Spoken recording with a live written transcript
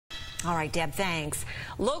All right, Deb, thanks.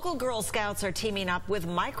 Local Girl Scouts are teaming up with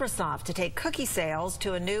Microsoft to take cookie sales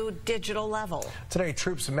to a new digital level. Today,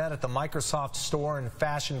 troops met at the Microsoft store in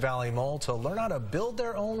Fashion Valley Mall to learn how to build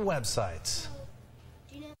their own websites.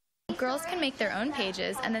 Girls can make their own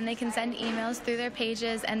pages, and then they can send emails through their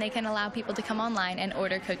pages, and they can allow people to come online and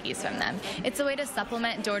order cookies from them. It's a way to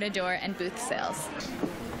supplement door-to-door and booth sales.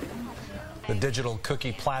 The digital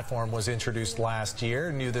cookie platform was introduced last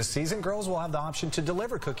year. New this season, girls will have the option to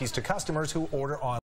deliver cookies to customers who order online.